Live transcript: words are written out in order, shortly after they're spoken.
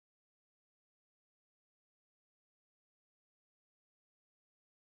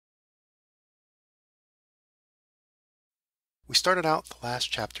We started out the last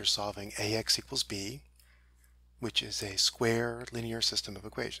chapter solving ax equals b, which is a square linear system of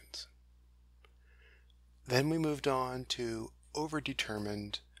equations. Then we moved on to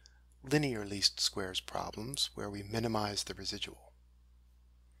overdetermined linear least squares problems where we minimize the residual.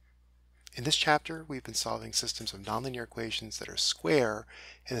 In this chapter, we've been solving systems of nonlinear equations that are square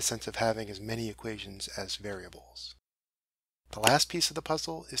in the sense of having as many equations as variables. The last piece of the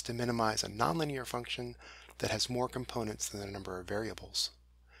puzzle is to minimize a nonlinear function that has more components than the number of variables.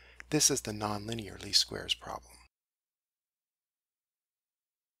 This is the nonlinear least squares problem.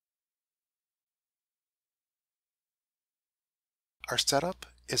 Our setup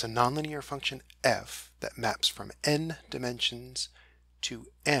is a nonlinear function f that maps from n dimensions to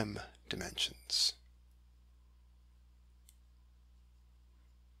m dimensions,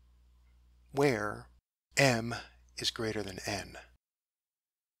 where m is greater than n.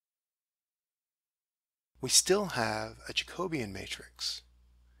 We still have a Jacobian matrix.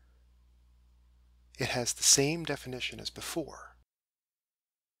 It has the same definition as before,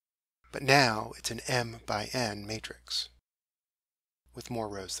 but now it's an m by n matrix with more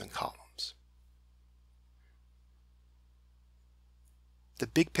rows than columns. The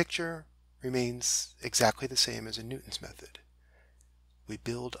big picture remains exactly the same as in Newton's method. We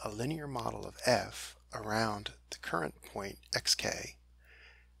build a linear model of f around the current point xk,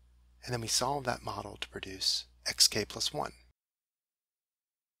 and then we solve that model to produce xk plus 1.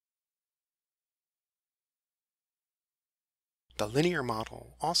 The linear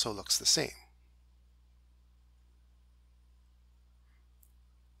model also looks the same.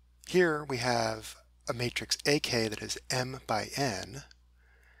 Here we have a matrix AK that is m by n,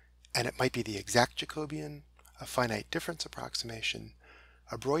 and it might be the exact Jacobian, a finite difference approximation,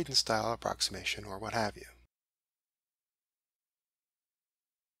 a Broyden-style approximation, or what have you.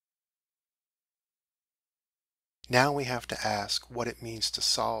 Now we have to ask what it means to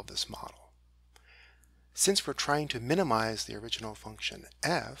solve this model. Since we're trying to minimize the original function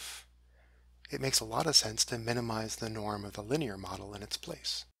f, it makes a lot of sense to minimize the norm of the linear model in its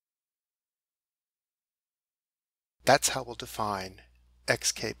place. That's how we'll define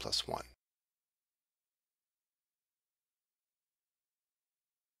xk plus 1.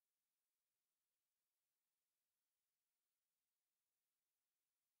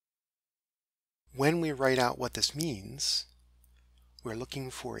 When we write out what this means, we're looking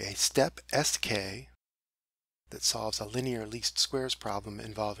for a step sk that solves a linear least squares problem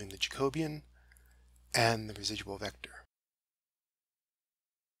involving the Jacobian and the residual vector.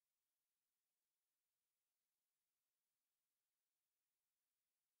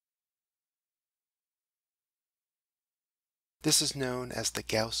 This is known as the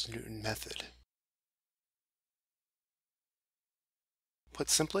Gauss-Newton method. Put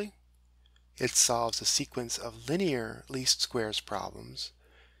simply, it solves a sequence of linear least squares problems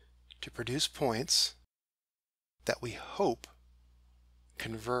to produce points that we hope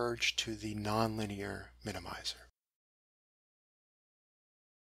converge to the nonlinear minimizer.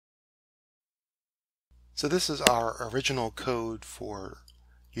 So this is our original code for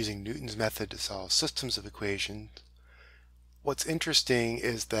using Newton's method to solve systems of equations. What's interesting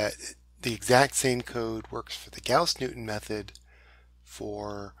is that the exact same code works for the Gauss-Newton method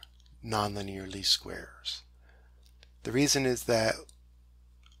for nonlinear least squares. The reason is that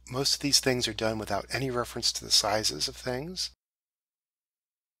most of these things are done without any reference to the sizes of things.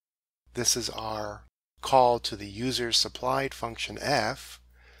 This is our call to the user's supplied function f.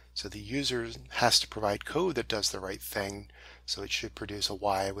 So the user has to provide code that does the right thing. So it should produce a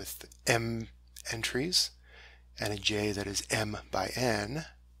y with m entries and a j that is m by n.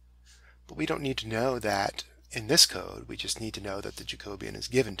 But we don't need to know that in this code. We just need to know that the Jacobian is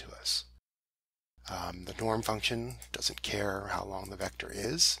given to us. The norm function doesn't care how long the vector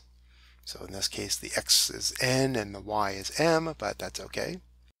is. So in this case, the x is n and the y is m, but that's okay.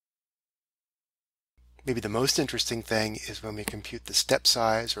 Maybe the most interesting thing is when we compute the step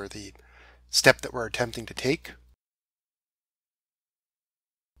size, or the step that we're attempting to take.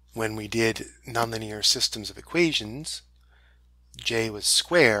 When we did nonlinear systems of equations, j was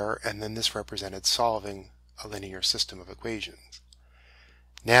square, and then this represented solving a linear system of equations.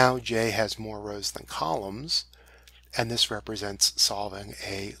 Now j has more rows than columns, and this represents solving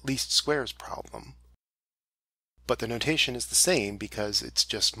a least squares problem. But the notation is the same because it's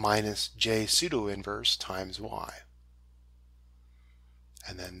just minus j pseudo-inverse times y.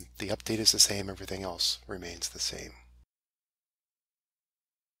 And then the update is the same, everything else remains the same.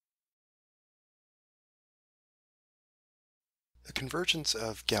 The convergence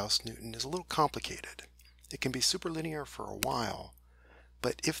of Gauss-Newton is a little complicated. It can be superlinear for a while,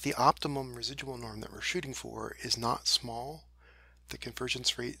 but if the optimum residual norm that we're shooting for is not small, the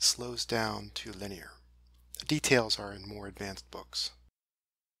convergence rate slows down to linear. The details are in more advanced books.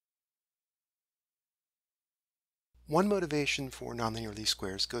 One motivation for nonlinear least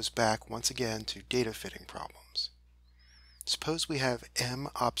squares goes back once again to data fitting problems. Suppose we have m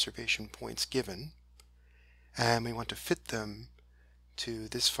observation points given, and we want to fit them to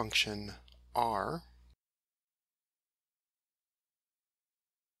this function r,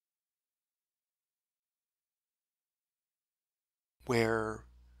 where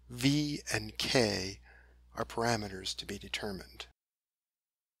v and k are parameters to be determined.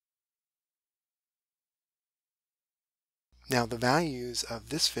 Now the values of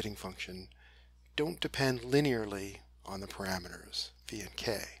this fitting function don't depend linearly on the parameters v and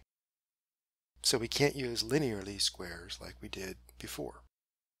k. So we can't use linear least squares like we did before.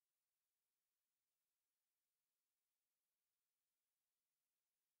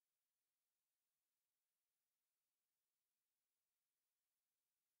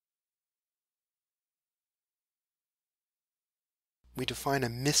 We define a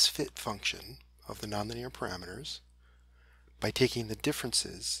misfit function of the nonlinear parameters by taking the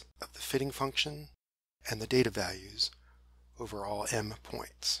differences of the fitting function and the data values over all m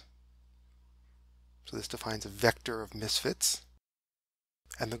points. So this defines a vector of misfits,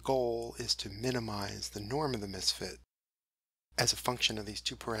 and the goal is to minimize the norm of the misfit as a function of these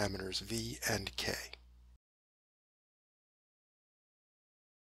two parameters v and k.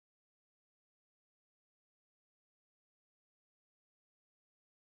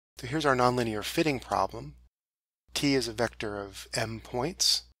 So here's our nonlinear fitting problem. T is a vector of m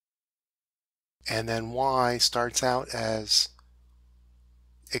points, and then y starts out as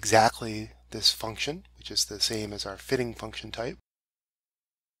exactly this function, which is the same as our fitting function type.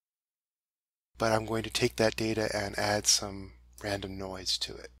 But I'm going to take that data and add some random noise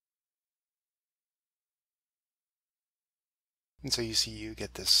to it. And so you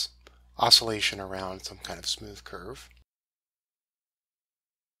get this oscillation around some kind of smooth curve.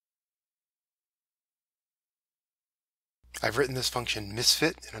 I've written this function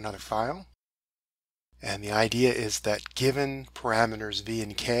misfit in another file, and the idea is that given parameters v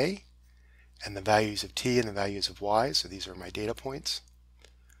and k, and the values of t and the values of y, so these are my data points,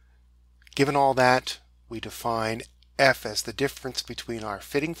 given all that, we define f as the difference between our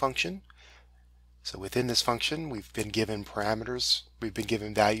fitting function. So within this function, we've been given parameters, we've been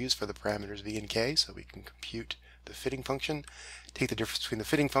given values for the parameters v and k, so we can compute the fitting function, take the difference between the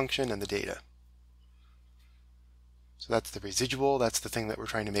fitting function and the data. So that's the residual, that's the thing that we're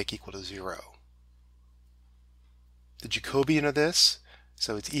trying to make equal to 0. The Jacobian of this,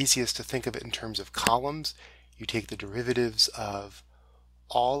 so it's easiest to think of it in terms of columns. You take the derivatives of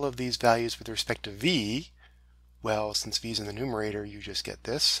all of these values with respect to v. Well, since v is in the numerator, you just get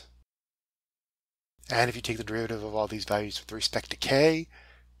this. And if you take the derivative of all these values with respect to k,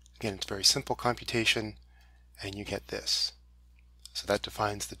 again, it's very simple computation, and you get this. So that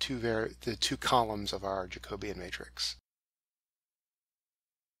defines the two columns of our Jacobian matrix.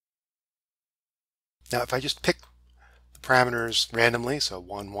 Now, if I just pick the parameters randomly, so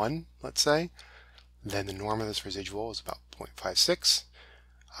 1, 1, let's say, then the norm of this residual is about 0.56.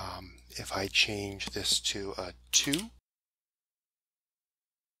 If I change this to a 2,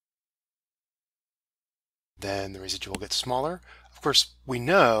 then the residual gets smaller. Of course, we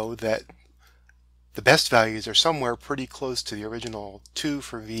know that the best values are somewhere pretty close to the original 2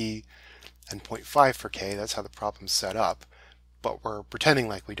 for v and 0.5 for k. That's how the problem's set up. But we're pretending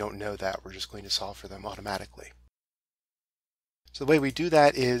like we don't know that. We're just going to solve for them automatically. So the way we do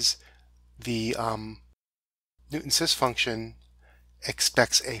that is the Newton-Cis function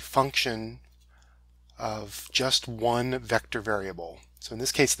expects a function of just one vector variable. So in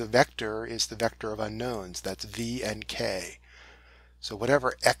this case, the vector is the vector of unknowns. That's v and k. So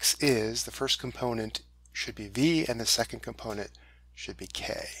whatever x is, the first component should be v, and the second component should be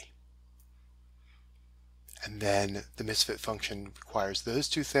k. And then the misfit function requires those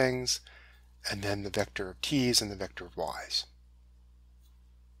two things, and then the vector of t's and the vector of y's.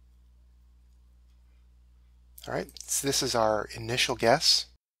 All right, so this is our initial guess,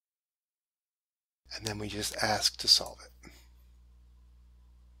 and then we just ask to solve it.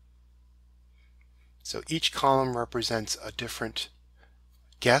 So each column represents a different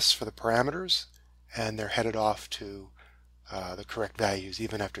guess for the parameters, and they're headed off to the correct values.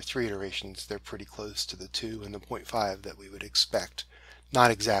 Even after 3 iterations, they're pretty close to the 2 and the 0.5 that we would expect.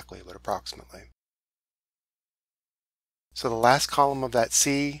 Not exactly, but approximately. So the last column of that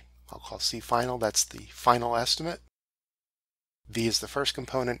C, I'll call C final, that's the final estimate. V is the first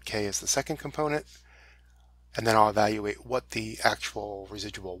component, K is the second component, and then I'll evaluate what the actual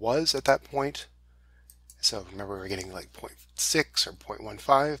residual was at that point, So remember, we were getting like 0.6 or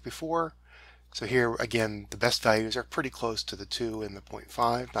 0.15 before. So here, again, the best values are pretty close to the 2 and the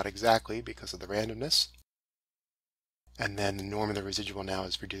 0.5, not exactly because of the randomness. And then the norm of the residual now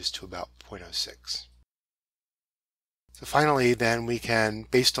is reduced to about 0.06. So finally, then we can,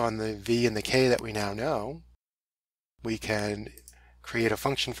 based on the v and the k that we now know, we can create a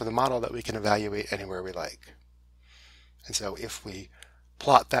function for the model that we can evaluate anywhere we like. And so if we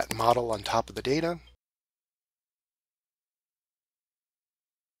plot that model on top of the data,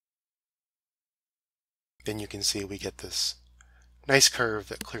 then you can see we get this nice curve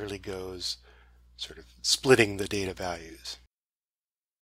that clearly goes sort of splitting the data values.